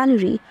base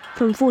salary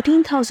from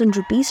 14,000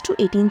 rupees to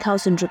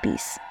 18,000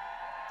 rupees,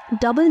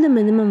 double the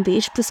minimum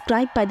wage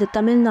prescribed by the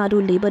Tamil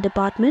Nadu Labour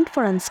Department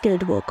for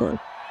unskilled workers.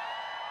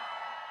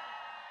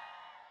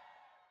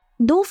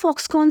 Though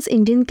Foxconn's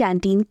Indian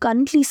canteen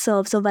currently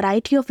serves a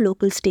variety of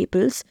local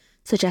staples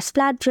such as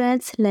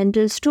flatbreads,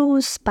 lentil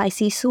stews,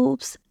 spicy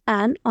soups,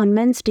 and, on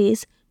men's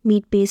days,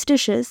 meat-based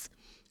dishes,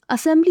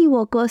 assembly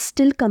workers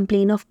still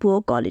complain of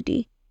poor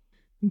quality.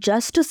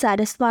 Just to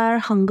satisfy our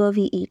hunger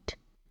we eat,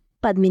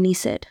 Padmini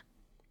said.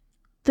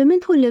 Women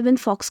who live in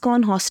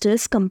Foxconn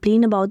hostels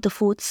complain about the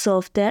food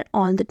served there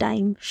all the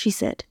time, she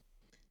said.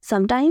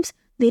 Sometimes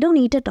they don't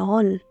eat at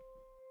all.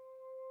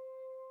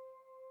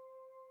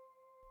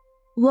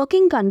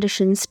 Working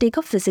conditions take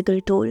a physical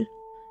toll.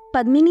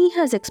 Padmini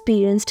has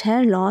experienced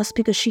hair loss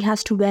because she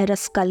has to wear a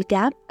skull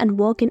cap and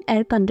work in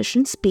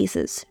air-conditioned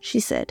spaces, she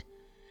said.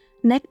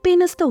 Neck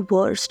pain is the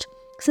worst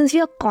since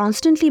we are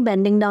constantly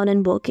bending down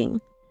and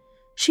working.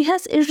 She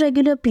has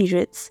irregular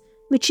periods,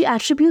 which she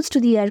attributes to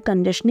the air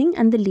conditioning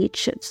and the late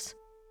shifts.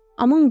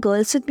 Among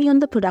girls with me on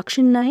the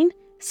production line,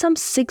 some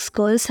 6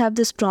 girls have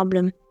this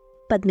problem,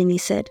 Padmini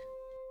said.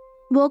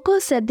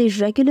 Workers said they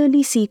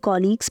regularly see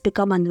colleagues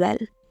become unwell.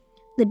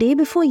 The day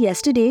before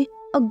yesterday,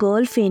 a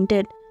girl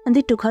fainted and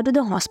they took her to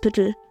the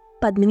hospital,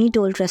 Padmini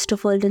told Rest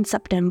of World in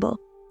September,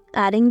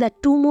 adding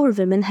that 2 more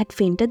women had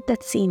fainted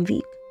that same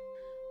week.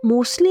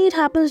 Mostly it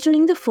happens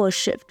during the first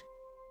shift.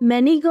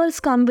 Many girls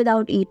come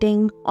without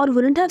eating or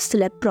wouldn't have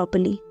slept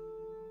properly.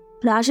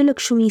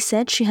 Rajalakshmi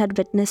said she had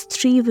witnessed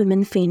 3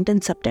 women faint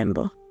in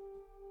September.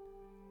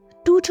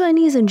 2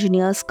 Chinese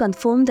engineers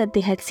confirmed that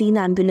they had seen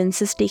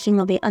ambulances taking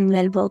away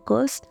unwell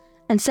workers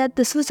and said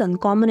this was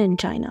uncommon in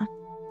China.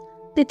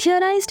 They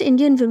theorized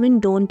Indian women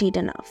don't eat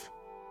enough.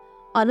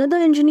 Another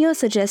engineer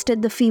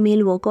suggested the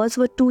female workers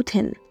were too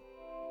thin.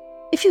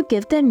 If you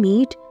give them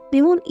meat,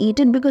 they won't eat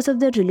it because of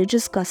their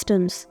religious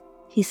customs,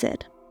 he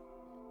said.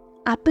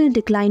 Apple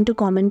declined to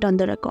comment on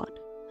the record.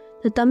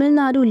 The Tamil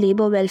Nadu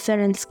Labour Welfare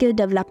and Skill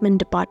Development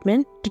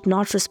Department did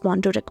not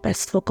respond to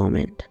requests for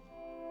comment.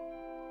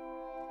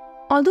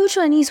 Although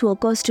Chinese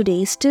workers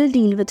today still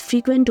deal with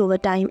frequent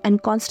overtime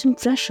and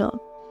constant pressure,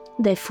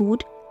 their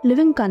food,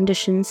 living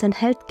conditions and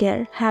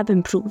healthcare have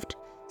improved,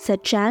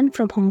 said Chan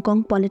from Hong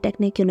Kong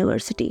Polytechnic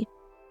University.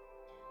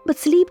 But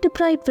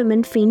sleep-deprived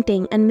women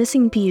fainting and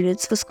missing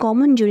periods was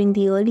common during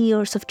the early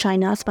years of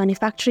China's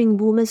manufacturing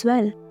boom as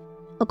well,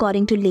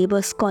 according to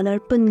labor scholar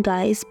Pun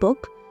Gai's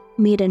book,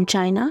 Made in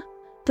China,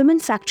 Women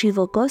Factory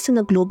Workers in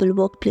the Global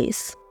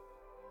Workplace.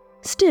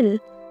 Still,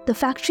 the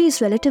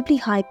factory's relatively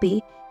high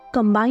pay,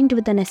 combined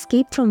with an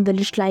escape from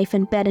village life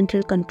and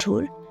parental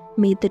control,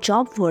 made the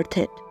job worth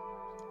it.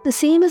 The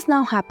same is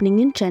now happening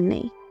in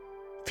Chennai.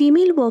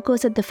 Female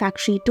workers at the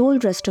factory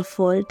told Rest of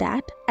World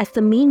that, as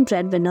the main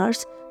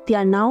breadwinners, they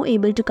are now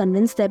able to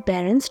convince their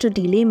parents to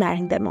delay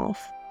marrying them off.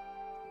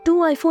 2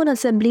 iPhone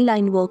assembly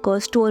line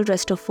workers told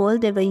Rest of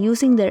World they were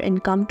using their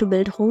income to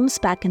build homes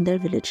back in their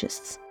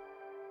villages.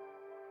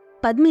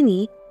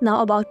 Padmini,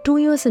 now about 2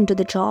 years into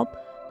the job,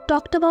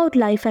 talked about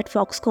life at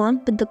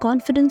Foxconn with the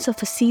confidence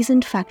of a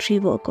seasoned factory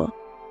worker.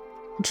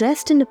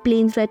 Dressed in a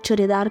plain red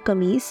churidar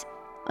kameez,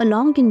 a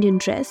long Indian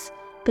dress,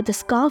 with a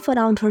scarf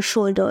around her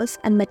shoulders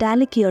and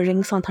metallic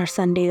earrings on her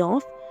Sunday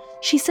off,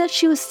 she said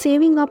she was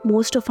saving up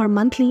most of her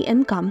monthly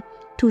income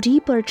to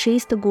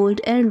repurchase the gold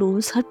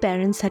heirlooms her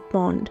parents had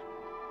pawned.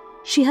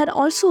 She had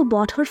also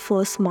bought her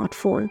first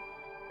smartphone,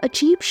 a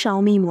cheap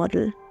Xiaomi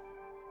model.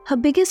 Her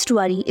biggest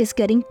worry is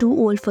getting too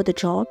old for the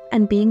job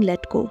and being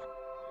let go.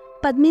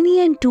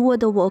 Padmini and 2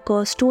 other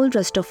workers told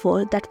Rest of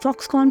World that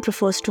Foxconn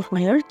prefers to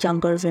hire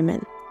younger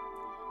women.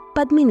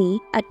 Padmini,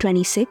 at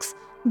 26,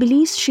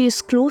 believes she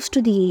is close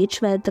to the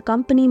age where the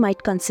company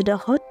might consider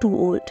her too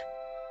old.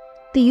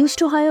 They used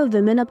to hire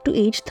women up to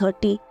age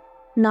 30.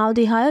 Now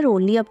they hire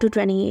only up to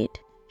 28,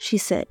 she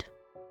said.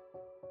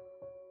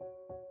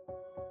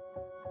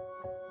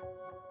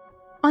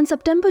 On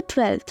September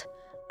 12th,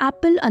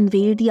 Apple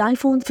unveiled the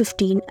iPhone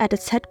 15 at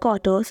its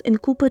headquarters in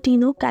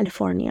Cupertino,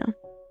 California.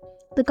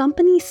 The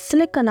company's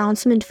slick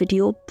announcement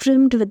video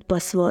brimmed with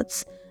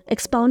buzzwords,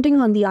 expounding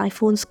on the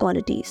iPhone's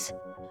qualities.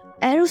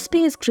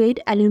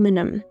 Aerospace-grade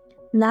aluminum,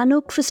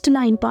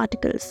 nanocrystalline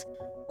particles,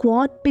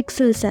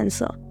 quad-pixel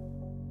sensor.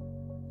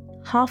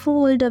 Half a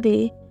world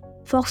away,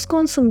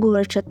 Foxconn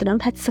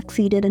Sunguvarchatram had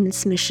succeeded in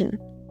its mission.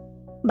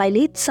 By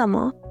late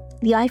summer,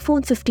 the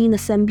iPhone 15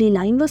 assembly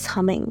line was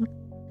humming.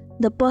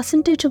 The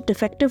percentage of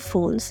defective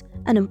phones,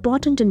 an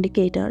important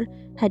indicator,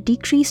 had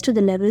decreased to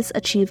the levels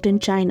achieved in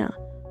China,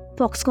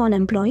 Foxconn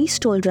employees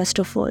told Rest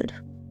of World.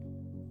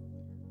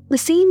 The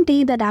same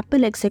day that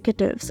Apple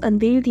executives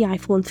unveiled the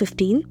iPhone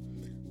 15,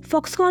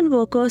 Foxconn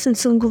workers in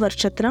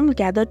Sunguvarchatram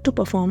gathered to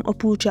perform a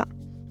puja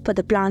for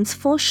the plant's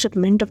first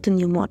shipment of the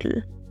new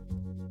model.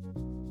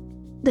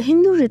 The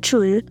Hindu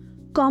ritual,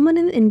 common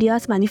in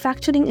India's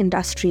manufacturing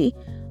industry,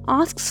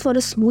 asks for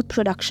a smooth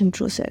production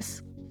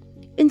process.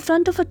 In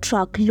front of a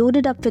truck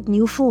loaded up with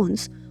new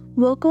phones,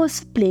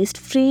 workers placed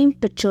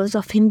framed pictures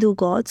of Hindu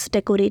gods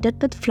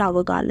decorated with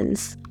flower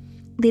garlands.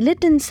 They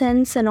lit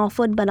incense and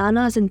offered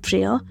bananas in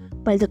prayer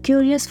while the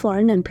curious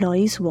foreign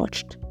employees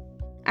watched.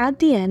 At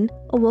the end,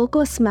 a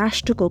worker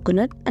smashed a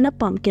coconut and a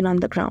pumpkin on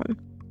the ground.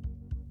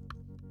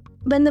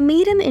 When the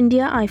Made in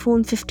India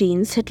iPhone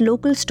 15s hit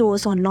local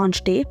stores on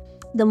launch day,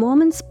 the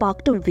moment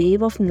sparked a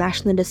wave of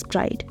nationalist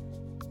pride.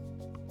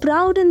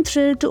 Proud and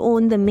thrilled to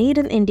own the Made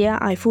in India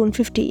iPhone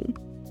 15,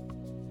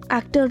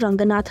 actor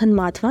Ranganathan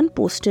Madhavan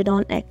posted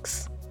on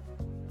X.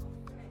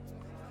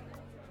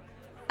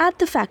 At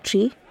the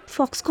factory,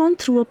 Foxconn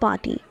threw a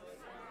party.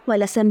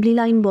 While assembly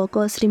line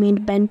workers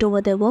remained bent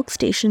over their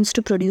workstations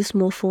to produce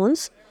more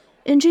phones,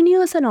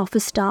 engineers and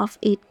office staff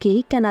ate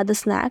cake and other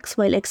snacks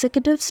while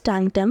executives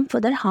thanked them for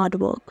their hard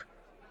work.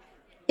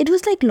 It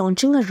was like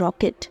launching a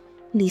rocket,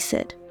 Lee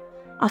said.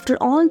 After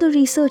all the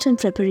research and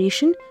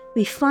preparation,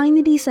 we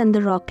finally sent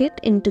the rocket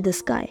into the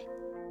sky.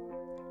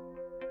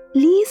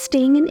 Lee is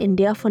staying in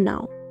India for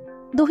now,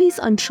 though he's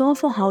unsure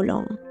for how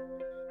long.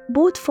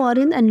 Both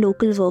foreign and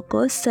local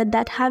workers said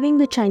that having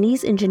the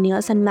Chinese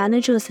engineers and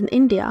managers in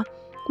India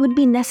would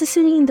be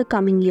necessary in the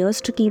coming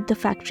years to keep the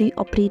factory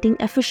operating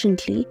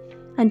efficiently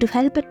and to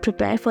help it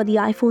prepare for the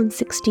iPhone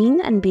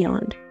 16 and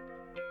beyond.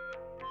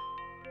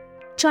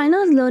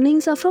 China's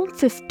learnings are from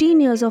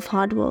 15 years of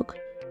hard work.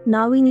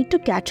 Now we need to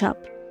catch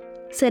up,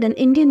 said an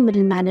Indian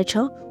middle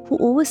manager who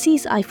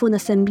oversees iPhone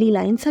assembly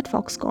lines at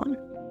Foxconn.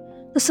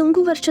 The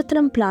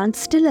Sunguvarchatram plant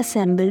still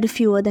assembled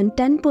fewer than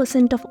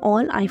 10% of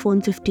all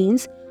iPhone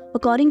 15s,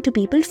 according to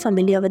people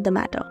familiar with the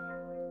matter.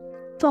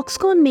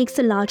 Foxconn makes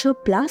the larger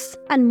Plus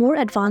and more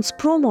advanced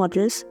Pro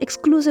models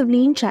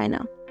exclusively in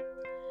China.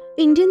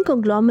 Indian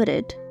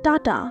conglomerate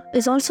Tata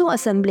is also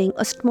assembling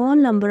a small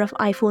number of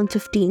iPhone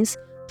 15s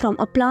from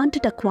a plant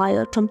it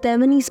acquired from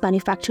Taiwanese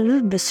manufacturer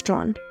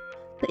Wistron,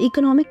 the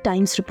Economic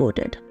Times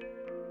reported.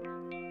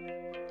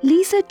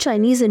 Lee said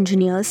Chinese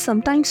engineers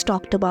sometimes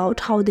talked about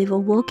how they were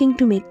working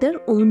to make their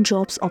own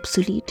jobs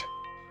obsolete.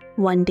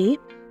 One day,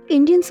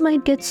 Indians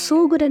might get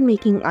so good at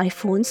making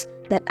iPhones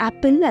that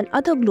Apple and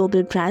other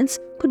global brands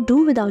could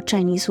do without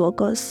Chinese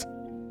workers.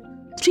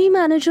 Three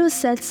managers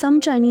said some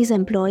Chinese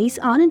employees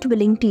aren't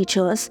willing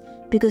teachers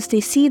because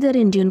they see their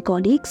Indian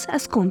colleagues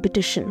as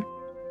competition.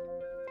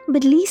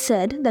 But Lee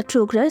said that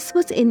progress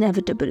was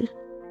inevitable.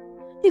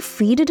 If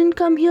we didn't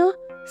come here,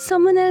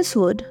 someone else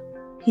would,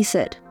 he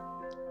said.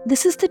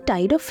 This is the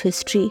tide of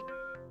history.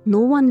 No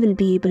one will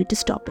be able to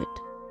stop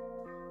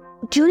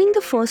it. During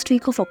the first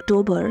week of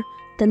October,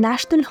 the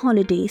national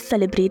holiday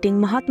celebrating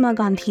Mahatma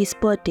Gandhi's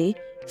birthday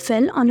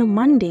fell on a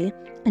Monday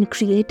and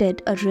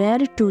created a rare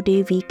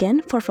 2-day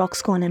weekend for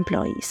Foxconn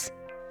employees.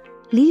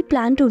 Lee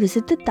planned to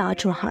visit the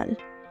Taj Mahal.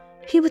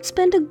 He would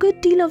spend a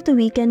good deal of the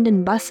weekend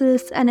in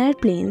buses and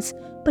airplanes,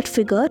 but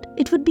figured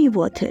it would be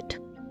worth it.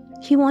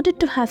 He wanted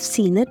to have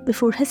seen it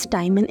before his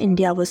time in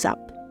India was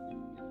up.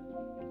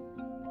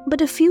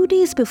 But a few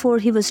days before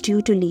he was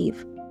due to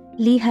leave,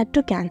 Lee had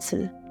to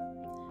cancel.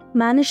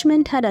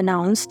 Management had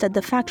announced that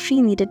the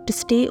factory needed to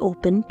stay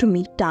open to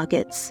meet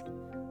targets.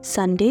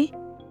 Sunday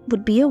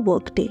would be a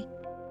work day.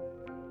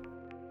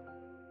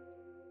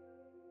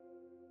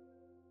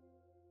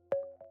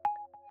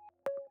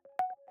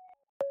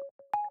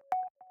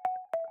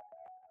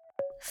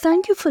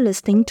 Thank you for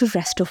listening to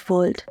Rest of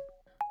World.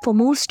 For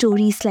more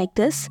stories like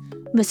this,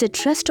 visit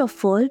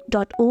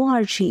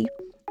restofworld.org,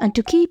 and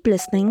to keep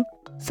listening,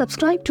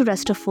 subscribe to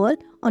Rest of World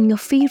on your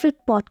favorite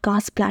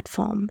podcast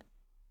platform.